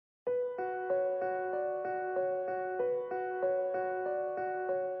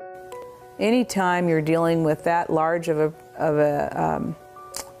anytime you're dealing with that large of a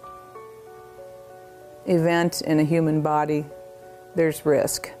event in a human body, there's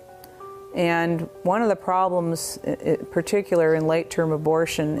risk. And one of the problems, in particular in late-term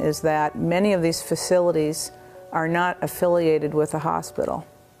abortion, is that many of these facilities are not affiliated with a hospital.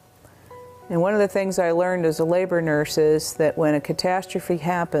 And one of the things I learned as a labor nurse is that when a catastrophe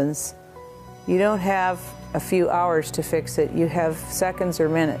happens, you don't have a few hours to fix it, you have seconds or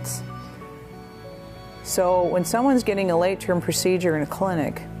minutes. So when someone's getting a late-term procedure in a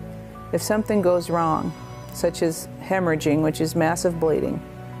clinic, if something goes wrong, such as hemorrhaging, which is massive bleeding,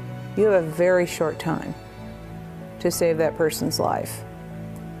 you have a very short time to save that person's life.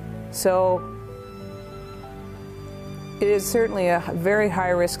 So it is certainly a very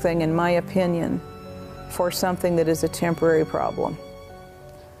high-risk thing, in my opinion, for something that is a temporary problem.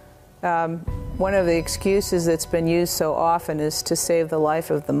 One of the excuses that's been used so often is to save the life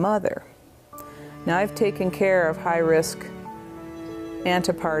of the mother. Now, I've taken care of high-risk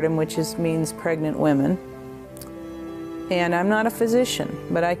antepartum, which means pregnant women, and I'm not a physician,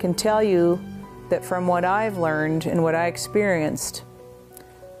 but I can tell you that from what I've learned and what I experienced,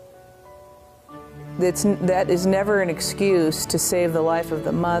 that is never an excuse to save the life of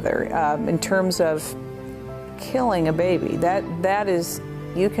the mother. In terms of killing a baby, that is,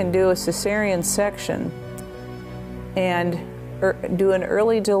 you can do a cesarean section and do an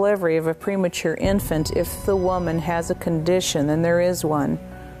early delivery of a premature infant if the woman has a condition, and there is one,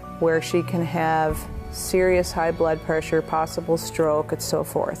 where she can have serious high blood pressure, possible stroke, and so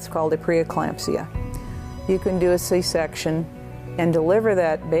forth. It's called a preeclampsia. You can do a C-section and deliver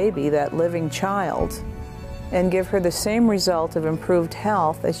that baby, that living child, and give her the same result of improved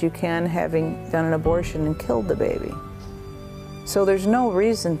health as you can having done an abortion and killed the baby. So there's no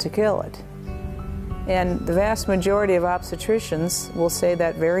reason to kill it. And the vast majority of obstetricians will say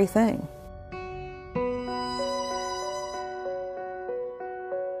that very thing.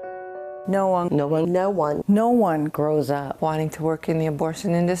 No one grows up wanting to work in the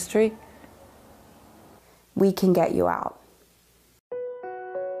abortion industry. We can get you out.